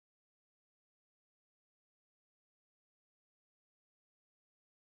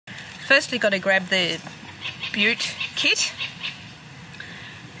first you've got to grab the Butte kit,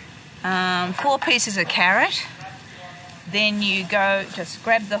 4 pieces of carrot. Then you go, just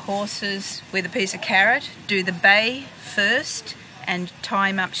grab the horses with a piece of carrot, do the bay first and tie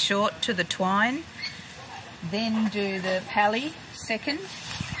him up short to the twine. Then do the pally second,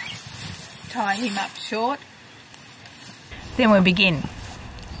 tie him up short. Then we'll begin.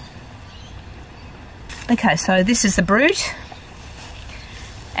 Okay, so this is the brute,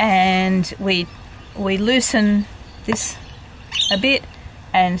 and we loosen this a bit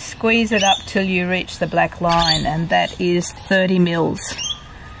and squeeze it up till you reach the black line, and that is 30 mils.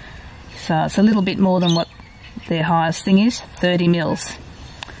 So it's a little bit more than what their highest thing is, 30 mils.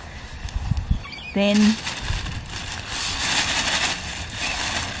 Then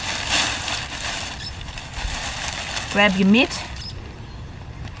grab your mitt,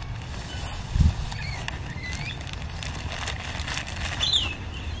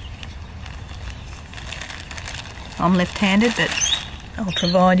 I'm left-handed, but I'll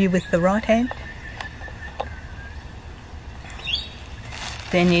provide you with the right hand.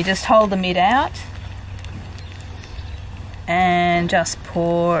 Then you just hold the mitt out and just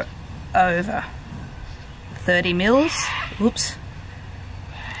pour over 30 mils. Whoops.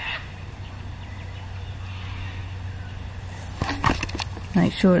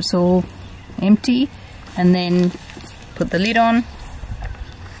 Make sure it's all empty, and then put the lid on.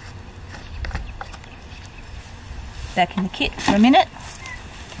 Back in the kit for a minute.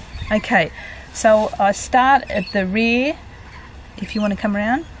 Okay, so I start at the rear, if you want to come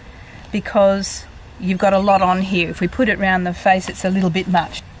around, because you've got a lot on here. If we put it round the face, it's a little bit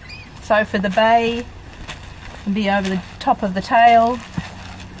much. So for the bay, it'll be over the top of the tail,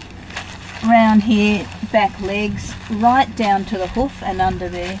 round here, back legs, right down to the hoof and under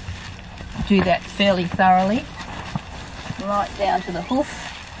there. Do that fairly thoroughly. Right down to the hoof,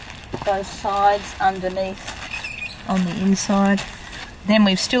 both sides, underneath, on the inside. Then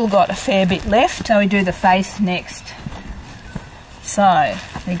we've still got a fair bit left, so we do the face next. So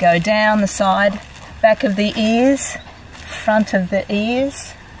we go down the side, back of the ears, front of the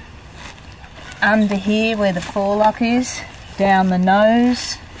ears, under here where the forelock is, down the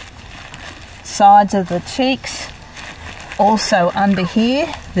nose, sides of the cheeks, also under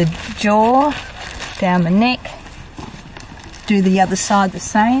here, the jaw, down the neck. Do the other side the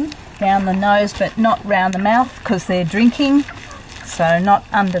same, down the nose but not round the mouth because they're drinking, so not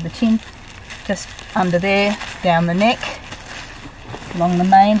under the chin, just under there, down the neck, along the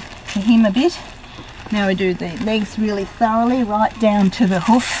mane to him a bit. Now we do the legs really thoroughly, right down to the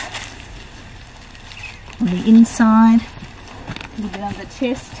hoof, on the inside, a little bit under the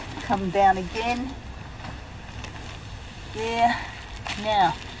chest, come down again, there.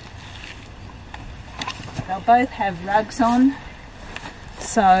 Now, they'll both have rugs on,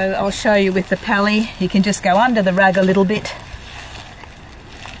 so I'll show you with the pally. You can just go under the rug a little bit,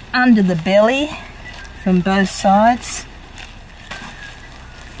 under the belly from both sides.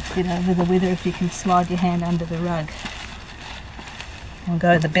 Get over the wither if you can slide your hand under the rug. I'll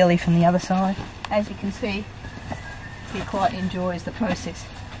go the belly from the other side. As you can see, he quite enjoys the process.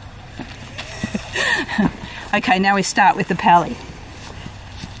 Okay, now we start with the pally.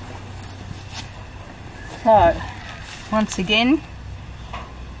 So, once again,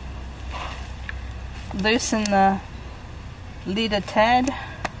 loosen the lid a tad,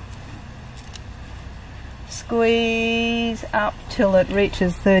 squeeze up till it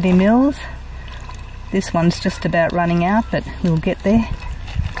reaches 30 mils. This one's just about running out, but we'll get there.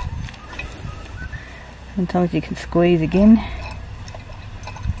 Sometimes you can squeeze again.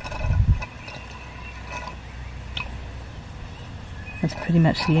 That's pretty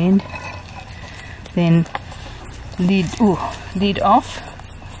much the end. Then lid off.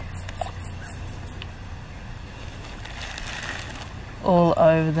 All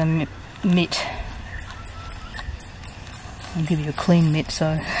over the mitt. I'll give you a clean mitt,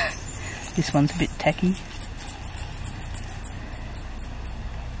 so this one's a bit tacky.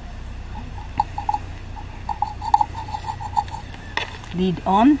 Lid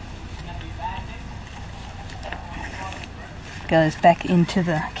on. Goes back into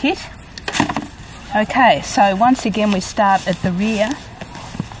the kit. Okay, so once again we start at the rear.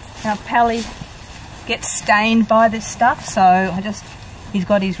 Now pally gets stained by this stuff, so he's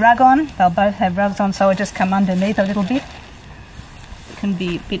got his rug on. They'll both have rugs on, so I just come underneath a little bit. Can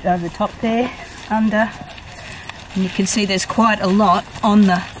be a bit over the top there, under. And you can see there's quite a lot on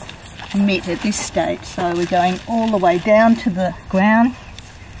the mitt at this stage, so we're going all the way down to the ground.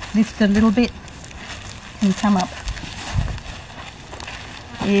 Lift a little bit and come up.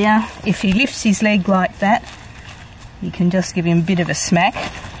 Yeah, if he lifts his leg like that, you can just give him a bit of a smack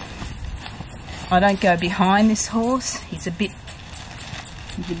I don't go behind this horse. He's a bit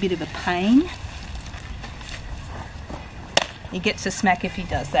of a pain. He gets a smack if he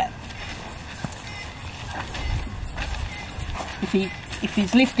does that. If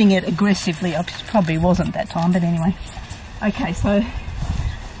he's lifting it aggressively, I probably wasn't that time, but anyway. Okay, so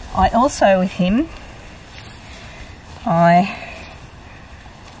I also with him, I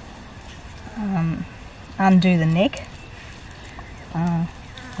undo the neck a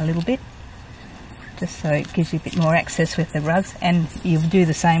little bit, just so it gives you a bit more access with the rugs, and you'll do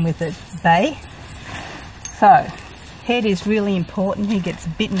the same with the bay. So head is really important. He gets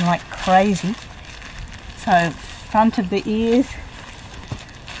bitten like crazy. So front of the ears,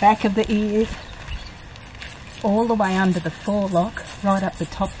 back of the ears, all the way under the forelock, right up the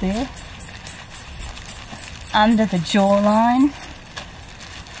top there, under the jawline,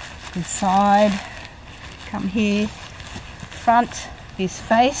 the side, come here, front of his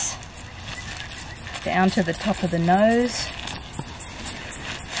face, down to the top of the nose,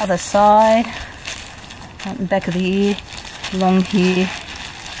 other side, front and back of the ear, along here,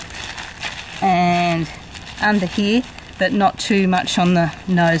 and under here, but not too much on the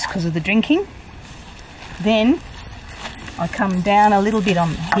nose because of the drinking. Then I come down a little bit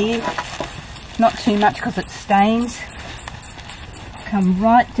on here, not too much because it stains. Come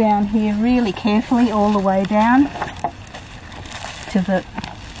right down here really carefully all the way down to the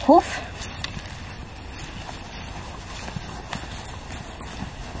hoof.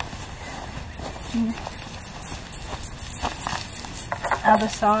 Other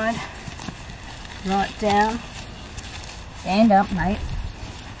side, right down. Stand up, mate.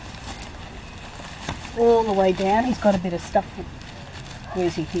 All the way down. He's got a bit of stuff.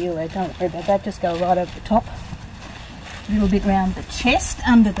 Where's he heel there? Don't worry about that. Just go right over the top. A little bit round the chest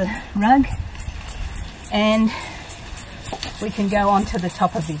under the rug. And we can go on to the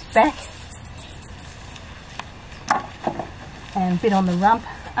top of his back. And a bit on the rump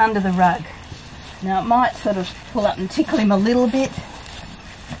under the rug. Now it might sort of pull up and tickle him a little bit,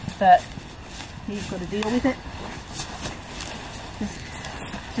 but he's got to deal with it.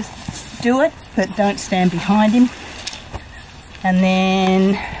 Just do it, but don't stand behind him. And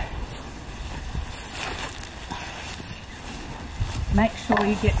then make sure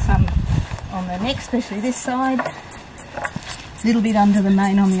you get some on the neck, especially this side. A little bit under the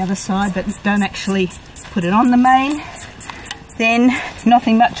mane on the other side, but don't actually put it on the mane. Then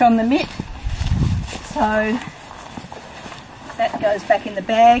nothing much on the mitt. So that goes back in the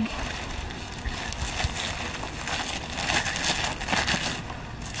bag.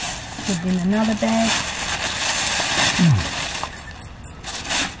 Put in another bag.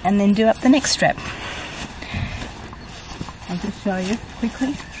 And then do up the next strap. I'll just show you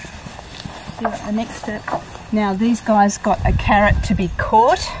quickly. Do up the next strap. Now these guys got a carrot to be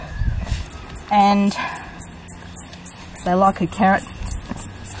caught, and they like a carrot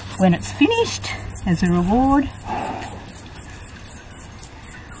when it's finished as a reward.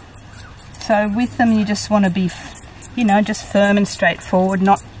 So with them you just want to be, you know, just firm and straightforward,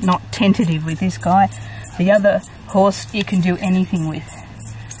 not tentative with this guy. The other horse you can do anything with.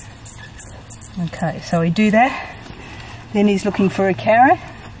 Okay, so we do that. Then he's looking for a carrot.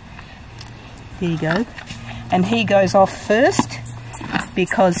 There you go. And he goes off first,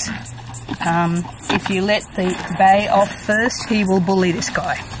 because if you let the bay off first, he will bully this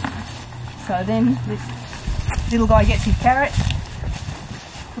guy. So then this little guy gets his carrot.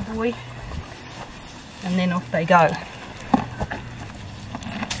 Good boy. And then off they go.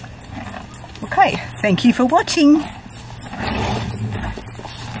 Okay, thank you for watching.